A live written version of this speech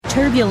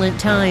Turbulent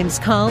times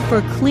call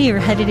for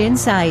clear-headed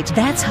insight.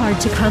 That's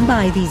hard to come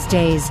by these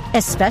days,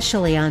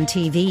 especially on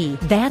TV.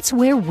 That's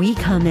where we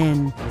come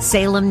in.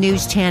 Salem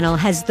News Channel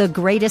has the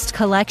greatest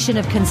collection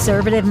of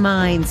conservative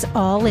minds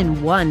all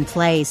in one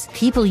place.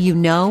 People you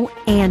know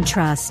and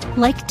trust,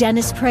 like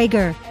Dennis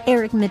Prager,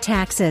 Eric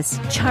Metaxas,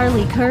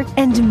 Charlie Kirk,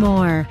 and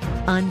more.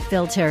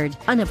 Unfiltered,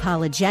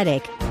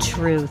 unapologetic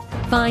truth.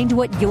 Find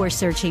what you're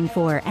searching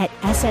for at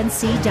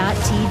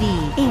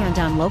snc.tv and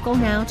on Local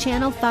Now,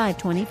 Channel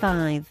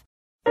 525.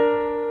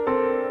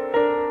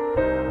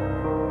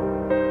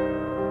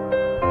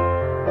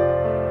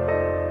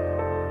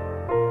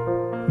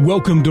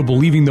 Welcome to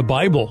Believing the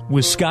Bible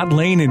with Scott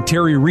Lane and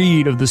Terry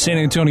Reed of the San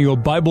Antonio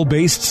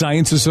Bible-Based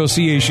Science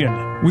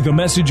Association, with a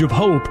message of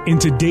hope in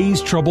today's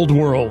troubled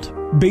world,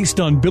 based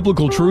on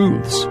biblical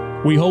truths.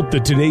 We hope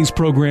that today's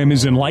program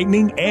is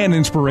enlightening and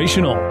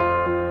inspirational.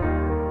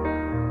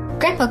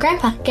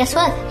 Grandpa, guess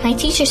what? My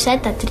teacher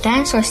said that the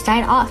dinosaurs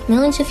died off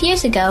millions of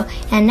years ago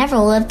and never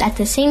lived at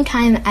the same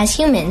time as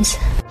humans.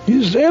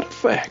 Is that a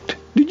fact?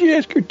 Did you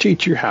ask your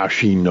teacher how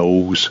she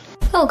knows?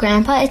 Oh,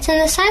 Grandpa, it's in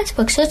the science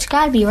book, so it's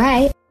gotta be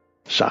right.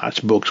 Science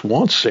books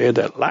once said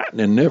that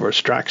lightning never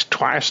strikes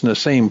twice in the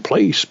same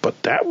place,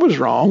 but that was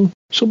wrong.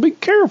 So be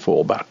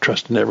careful about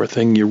trusting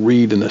everything you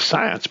read in the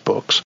science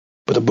books.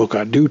 But the book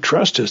I do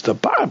trust is the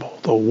Bible,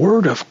 the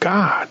Word of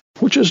God,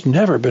 which has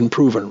never been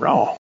proven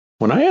wrong.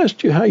 When I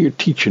asked you how your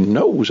teacher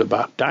knows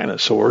about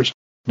dinosaurs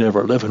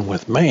never living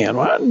with man,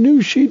 well, I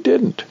knew she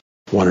didn't.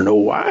 Want to know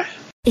why?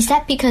 Is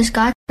that because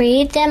God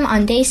created them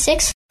on day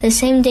 6, the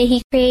same day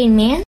He created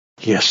man?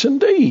 Yes,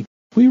 indeed.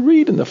 We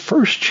read in the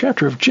first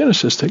chapter of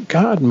Genesis that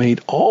God made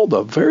all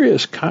the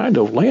various kind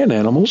of land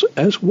animals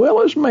as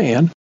well as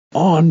man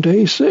on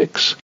day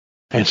 6.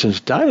 And since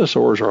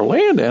dinosaurs are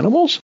land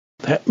animals,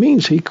 that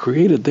means He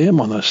created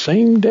them on the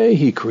same day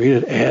He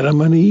created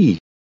Adam and Eve.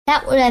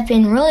 That would have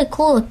been really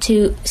cool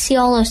to see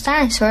all those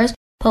dinosaurs,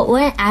 but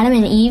wouldn't Adam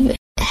and Eve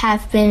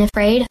have been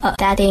afraid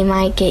that they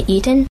might get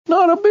eaten?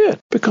 Not a bit,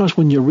 because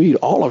when you read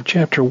all of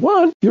chapter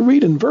 1, you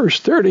read in verse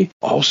 30,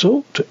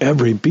 also to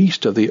every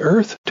beast of the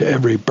earth, to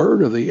every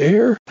bird of the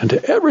air, and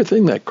to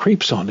everything that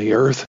creeps on the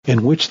earth,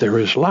 in which there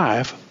is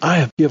life, I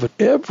have given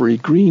every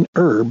green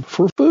herb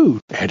for food.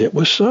 And it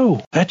was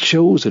so. That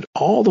shows that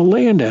all the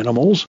land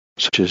animals,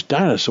 such as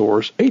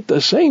dinosaurs, ate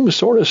the same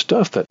sort of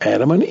stuff that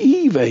Adam and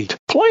Eve ate,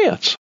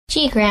 plants.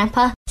 Gee,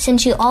 Grandpa,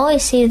 since you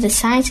always say that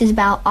science is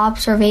about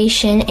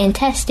observation and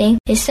testing,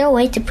 is there a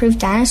way to prove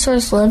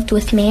dinosaurs lived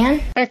with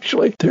man?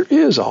 Actually, there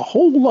is a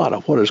whole lot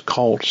of what is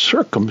called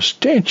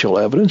circumstantial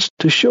evidence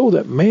to show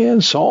that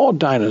man saw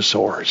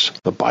dinosaurs.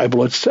 The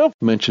Bible itself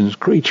mentions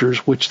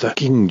creatures which the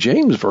King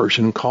James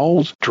Version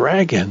calls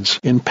dragons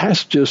in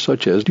passages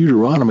such as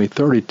Deuteronomy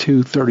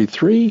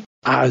 32:33,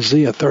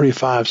 Isaiah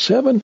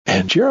 35:7,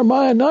 and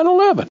Jeremiah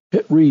 9:11.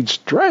 It reads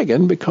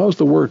dragon because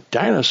the word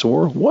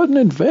dinosaur wasn't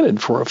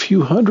invented for a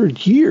few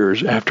hundred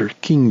years after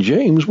King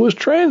James was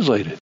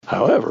translated.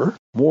 However,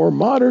 more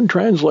modern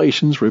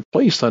translations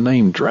replace the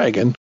name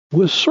dragon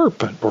with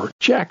serpent or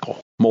jackal,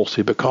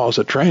 mostly because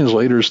the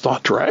translators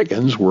thought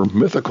dragons were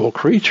mythical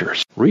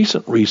creatures.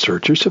 Recent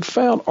researchers have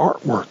found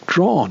artwork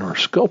drawn or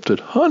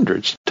sculpted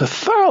hundreds to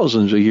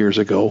thousands of years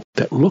ago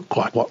that look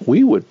like what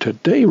we would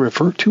today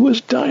refer to as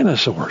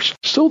dinosaurs.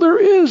 So there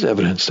is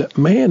evidence that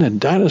man and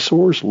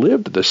dinosaurs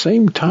lived at the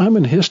same time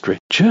in history,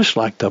 just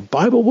like the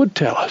Bible would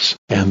tell us.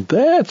 And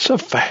that's a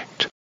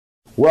fact.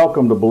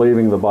 Welcome to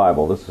Believing the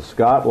Bible. This is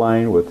Scott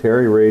Lane with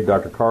Terry Reed,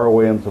 Dr. Carl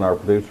Williams, and our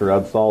producer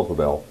Ed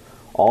Salzadell,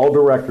 all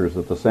directors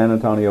at the San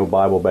Antonio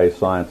Bible-Based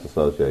Science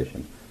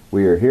Association.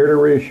 We are here to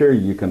reassure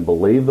you can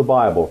believe the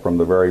Bible from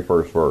the very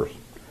first verse.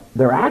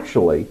 There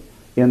actually,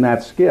 in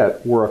that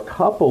skit, were a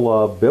couple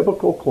of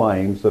biblical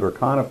claims that are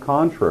kind of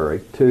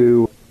contrary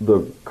to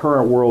the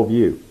current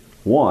worldview.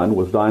 One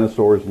was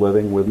dinosaurs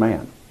living with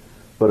man,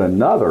 but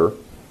another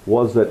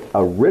was that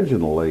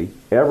originally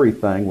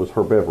everything was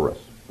herbivorous.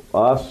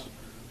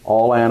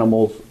 All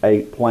animals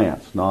ate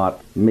plants,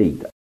 not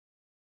meat.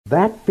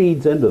 That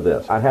feeds into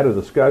this. I had a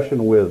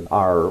discussion with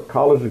our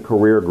college and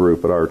career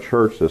group at our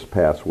church this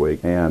past week,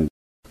 and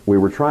we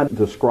were trying to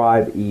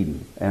describe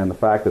Eden and the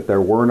fact that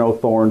there were no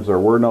thorns, there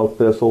were no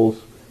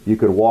thistles. You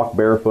could walk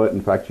barefoot.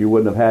 In fact, you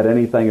wouldn't have had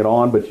anything at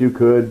on, but you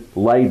could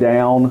lay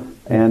down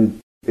and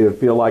it would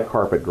feel like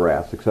carpet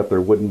grass, except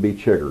there wouldn't be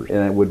chiggers,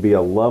 and it would be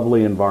a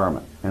lovely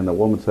environment. And the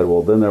woman said,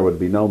 well, then there would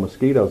be no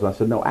mosquitoes. I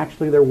said, no,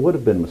 actually there would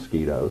have been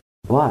mosquitoes,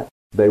 but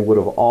they would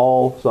have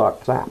all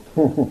sucked sap.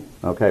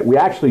 Okay, we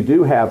actually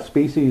do have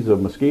species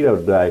of mosquito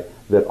today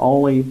that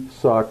only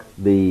suck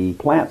the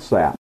plant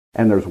sap.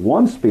 And there's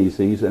one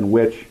species in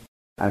which,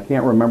 I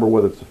can't remember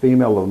whether it's a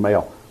female or a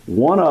male,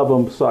 one of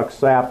them sucks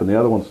sap and the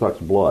other one sucks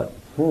blood.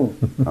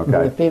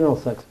 Okay. The female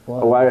sucks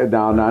blood. Oh,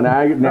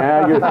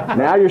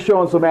 now you're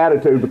showing some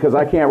attitude because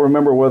I can't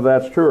remember whether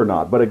that's true or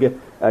not. But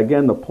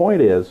again, the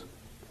point is,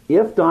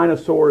 if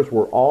dinosaurs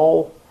were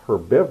all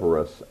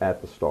herbivorous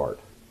at the start,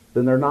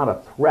 then they're not a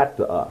threat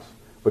to us.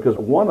 Because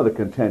one of the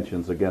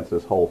contentions against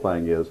this whole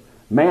thing is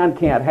man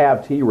can't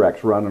have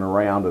T-Rex running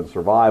around and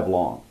survive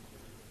long.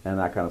 and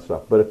that kind of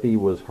stuff. But if he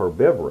was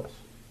herbivorous,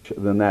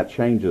 then that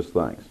changes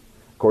things.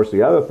 Of course,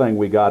 the other thing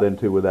we got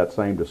into with that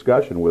same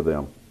discussion with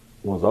them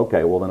was,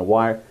 okay, well then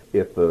why,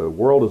 if the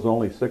world is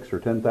only 6,000 or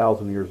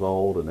 10,000 years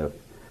old, and if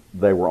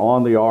they were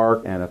on the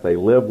ark, and if they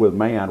lived with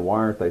man, why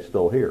aren't they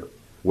still here?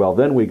 Well,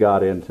 then we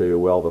got into,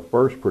 well, the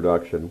first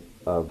production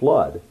of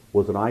blood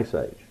was an ice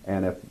age.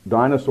 And if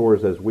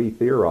dinosaurs, as we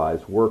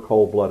theorize, were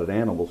cold-blooded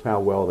animals, how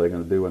well are they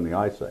going to do in the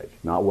ice age?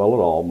 Not well at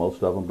all.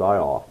 Most of them die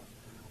off.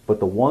 But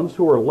the ones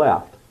who are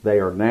left, they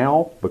are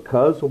now,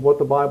 because of what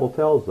the Bible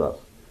tells us,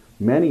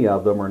 many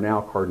of them are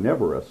now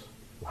carnivorous.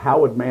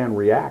 How would man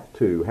react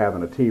to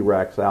having a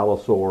T-Rex,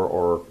 Allosaur,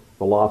 or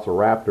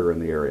Velociraptor in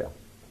the area?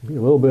 Be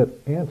a little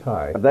bit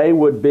anti. They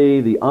would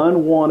be the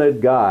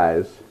unwanted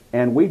guys,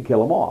 and we'd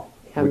kill them off,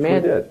 And which we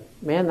did.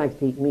 Man likes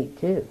to eat meat,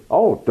 too.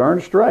 Oh,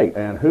 darn straight.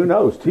 And who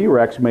knows,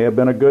 T-Rex may have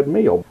been a good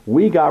meal.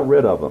 We got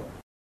rid of them.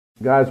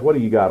 Guys, what do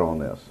you got on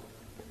this?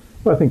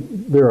 Well, I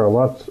think there are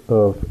lots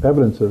of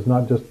evidences,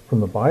 not just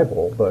from the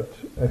Bible, but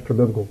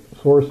extra-biblical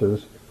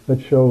sources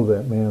that show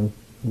that man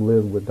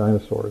lived with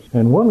dinosaurs.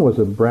 And one was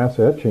a brass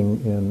etching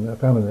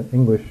found in an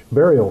English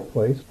burial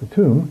place, the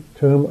tomb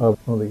of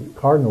one of the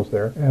cardinals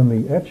there, and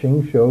the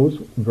etching shows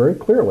very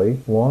clearly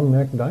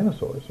long-necked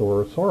dinosaurs,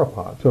 or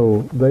sauropods.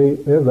 So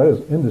that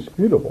is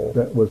indisputable.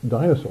 That was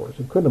dinosaurs.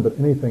 It couldn't have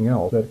been anything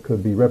else that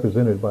could be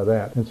represented by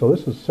that. And so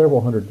this is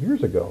several hundred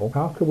years ago.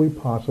 How could we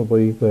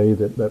possibly say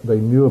that they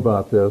knew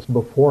about this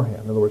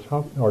beforehand? In other words,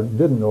 or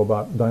didn't know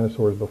about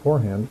dinosaurs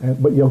beforehand,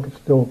 but you could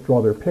still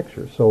draw their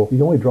pictures. So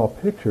you only draw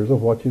pictures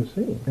of what you've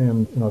seen.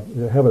 And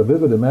have a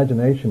vivid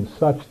imagination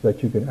such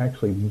that you can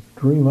actually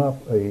dream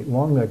up a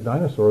long-necked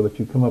dinosaur that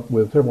you come up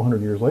with several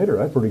hundred years later.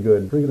 That's pretty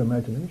good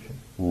imagination.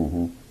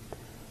 Mm-hmm.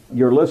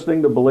 You're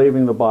listening to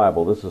Believing the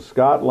Bible. This is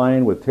Scott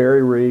Lane with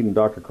Terry Reed and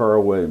Dr.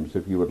 Carl Williams.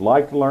 If you would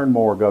like to learn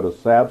more, go to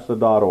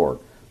sabsa.org.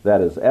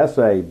 That is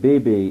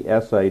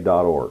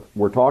SABBSA.org.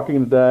 We're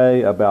talking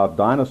today about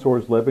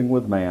dinosaurs living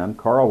with man.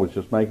 Carl was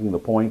just making the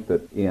point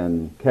that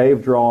in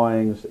cave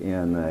drawings,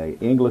 in an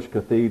English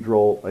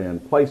cathedral, in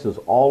places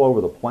all over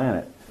the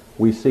planet,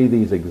 we see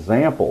these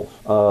examples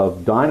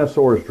of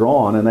dinosaurs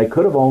drawn, and they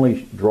could have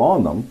only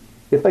drawn them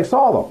if they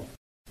saw them.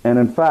 And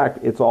in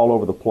fact, it's all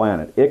over the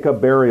planet. Ica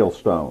burial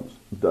stones.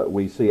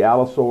 We see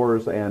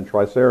allosaurs and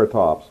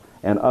triceratops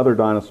and other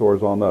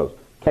dinosaurs on those.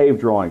 Cave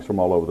drawings from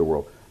all over the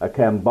world. A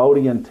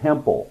Cambodian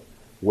temple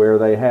where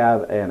they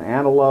have an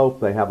antelope,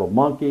 they have a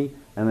monkey,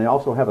 and they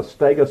also have a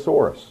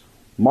stegosaurus.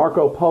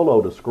 Marco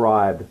Polo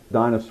described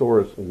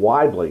dinosaurs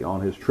widely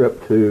on his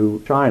trip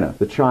to China.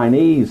 The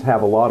Chinese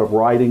have a lot of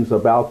writings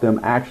about them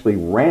actually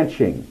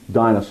ranching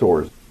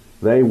dinosaurs.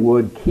 They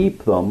would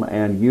keep them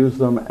and use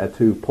them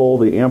to pull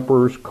the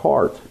emperor's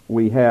cart.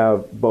 We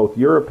have both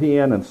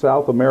European and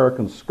South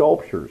American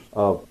sculptures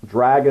of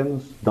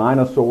dragons,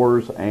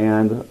 dinosaurs,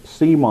 and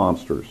sea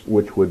monsters,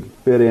 which would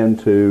fit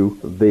into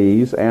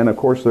these. And of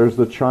course, there's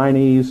the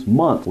Chinese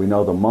month. We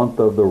know the month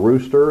of the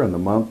rooster and the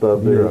month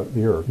of the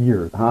year.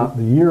 Huh?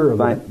 The year of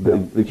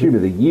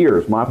the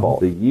years. My fault.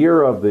 The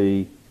year of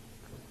the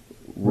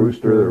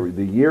rooster,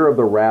 the year of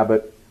the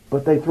rabbit.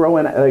 But they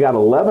got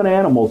 11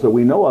 animals that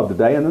we know of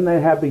today, and then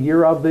they have the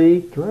year of the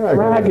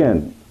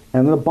dragon.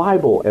 And the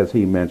Bible, as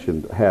he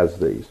mentioned, has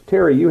these.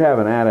 Terry, you have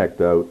an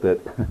anecdote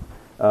that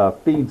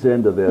feeds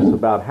into this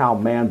about how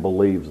man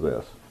believes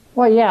this.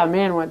 Well, yeah, a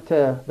man went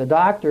to the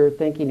doctor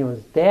thinking he was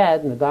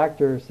dead, and the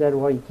doctor said,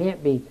 well, you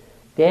can't be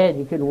dead.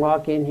 You couldn't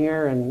walk in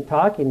here and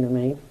talking to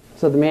me.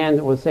 So the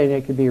man was saying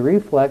it could be a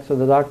reflex, so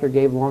the doctor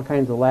gave him all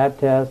kinds of lab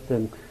tests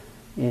and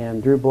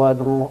drew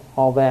blood and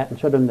all that and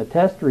showed him the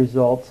test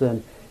results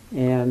and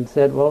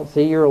said, well,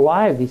 see, you're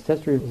alive. These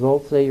test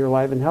results say you're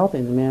alive and healthy.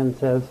 And the man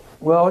says,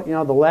 well,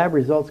 the lab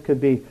results could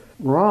be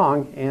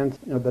wrong. And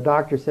the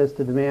doctor says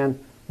to the man,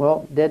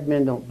 well, dead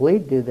men don't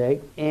bleed, do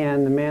they?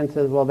 And the man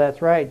says, well,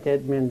 that's right,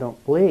 dead men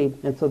don't bleed.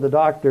 And so the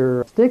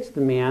doctor sticks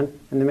the man,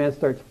 and the man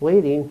starts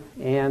bleeding.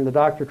 And the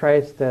doctor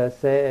tries to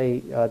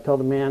tell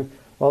the man,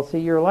 well, see,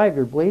 you're alive,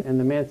 you're bleeding. And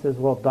the man says,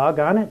 well,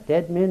 doggone it,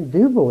 dead men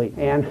do bleed.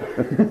 And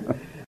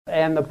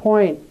And the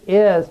point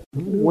is,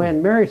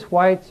 when Mary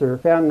Schweitzer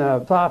found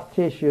the soft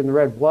tissue in the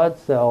red blood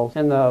cells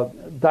in the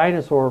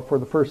dinosaur for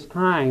the first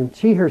time,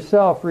 she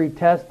herself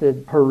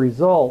retested her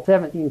result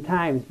 17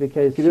 times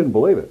because she didn't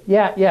believe it.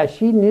 Yeah,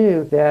 she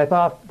knew that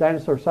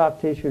dinosaur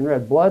soft tissue and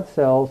red blood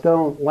cells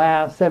don't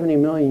last 70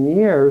 million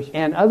years,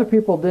 and other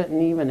people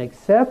didn't even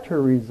accept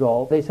her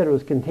result. They said it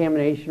was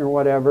contamination or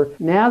whatever.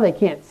 Now they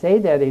can't say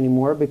that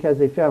anymore because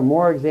they found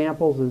more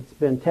examples that's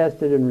been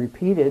tested and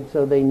repeated,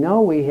 so they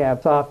know we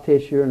have soft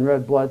tissue and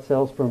red blood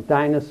cells from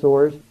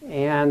dinosaurs.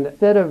 And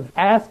instead of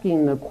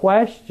asking the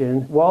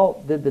question,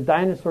 well, did the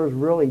dinosaurs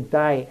really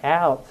die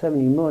out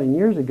 70 million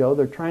years ago,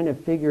 they're trying to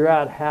figure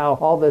out how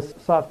all this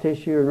soft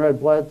tissue and red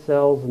blood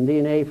cells and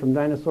DNA from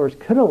dinosaurs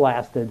could have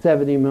lasted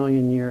 70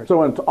 million years.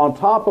 So on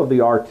top of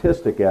the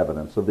artistic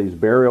evidence of these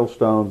burial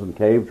stones and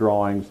cave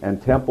drawings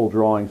and temple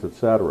drawings,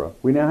 etc.,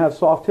 we now have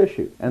soft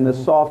tissue. And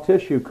this soft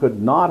tissue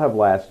could not have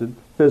lasted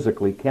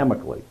physically,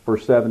 chemically, for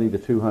 70 to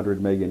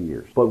 200 million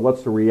years. But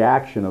what's the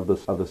reaction of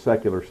the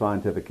secular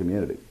scientific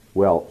community?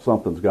 Well,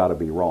 something's got to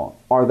be wrong.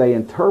 Are they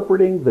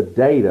interpreting the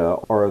data,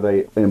 or are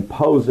they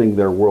imposing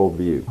their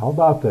worldview? How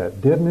about that?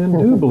 Dead men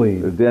do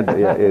believe.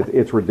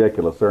 It's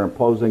ridiculous. They're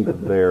imposing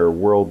their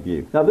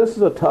worldview. Now, this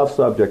is a tough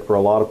subject for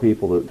a lot of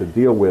people to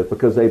deal with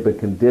because they've been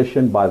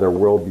conditioned by their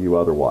worldview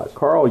otherwise.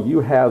 Carl,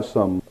 you have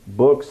some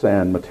books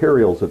and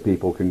materials that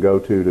people can go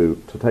to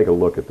take a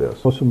look at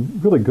this. Well, some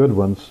really good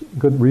ones,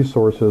 good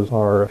resources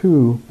are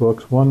two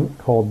books, one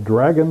called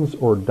Dragons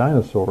or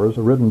Dinosaurs,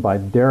 written by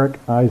Derek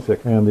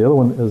Isaac, and the other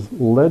one is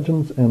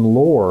Legends and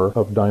Lore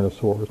of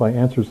Dinosaurs by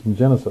Answers in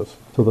Genesis.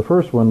 So the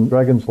first one,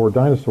 Dragons or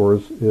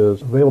Dinosaurs,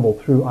 is available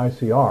through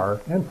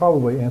ICR and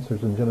probably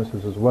Answers in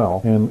Genesis as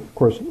well. And of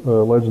course,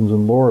 Legends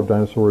and Lore of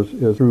Dinosaurs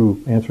is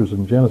through Answers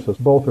in Genesis.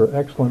 Both are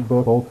excellent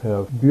books. Both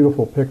have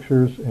beautiful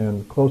pictures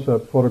and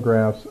close-up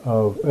photographs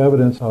of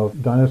evidence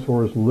of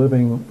dinosaurs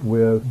living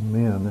with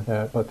men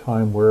at a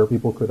time where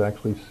people could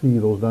actually see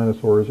those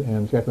dinosaurs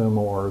and sketch them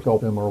or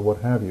sculpt them or what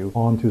have you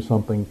onto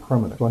something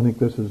permanent. So I think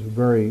this is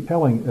very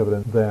telling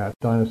evidence that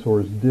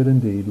dinosaurs did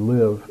indeed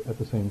live at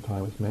the same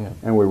time as man.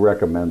 And we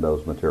recommend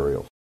those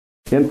materials.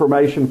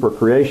 Information for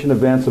creation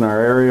events in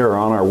our area are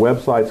on our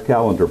website's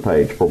calendar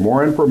page. For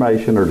more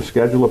information or to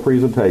schedule a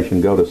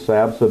presentation, go to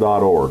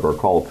sabsa.org or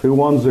call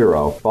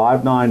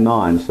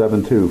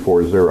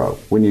 210-599-7240.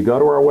 When you go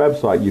to our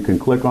website, you can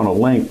click on a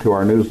link to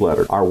our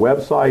newsletter. Our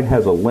website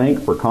has a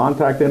link for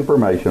contact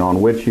information on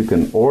which you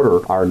can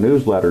order our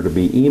newsletter to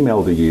be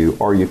emailed to you,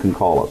 or you can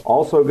call us.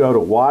 Also go to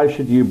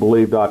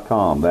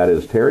whyshouldyoubelieve.com. That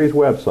is Terry's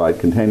website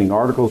containing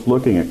articles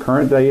looking at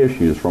current day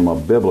issues from a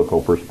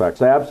biblical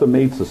perspective. SABSA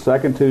meets the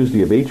second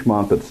Tuesday of each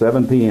month at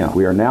 7 p.m.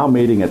 We are now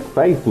meeting at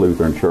Faith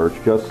Lutheran Church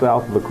just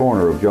south of the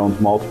corner of Jones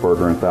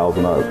Maltzberger and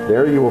Thousand Oaks.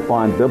 There you will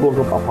find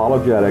biblical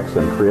apologetics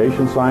and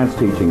creation science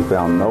teaching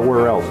found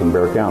nowhere else in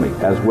Bexar County,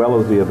 as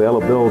well as the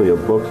availability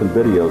of books and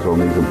videos on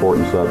these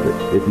important subjects.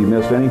 If you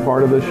missed any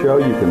part of this show,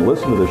 you can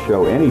listen to the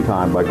show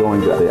anytime by going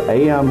to the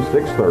AM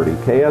 630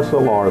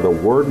 KSLR, the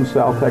Word in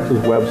South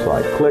Texas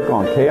website. Click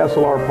on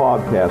KSLR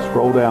Podcast,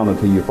 scroll down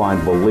until you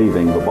find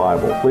Believing the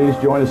Bible. Please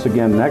join us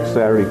again next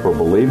Saturday for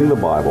Believing the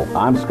Bible.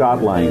 I'm Scott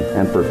Lane,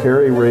 and for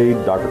Terry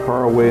Reed, Dr.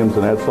 Carl Williams,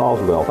 and Ed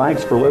Salzwell,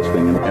 thanks for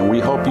listening, and we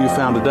hope you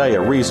found today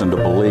a reason to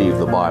believe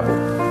the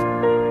Bible.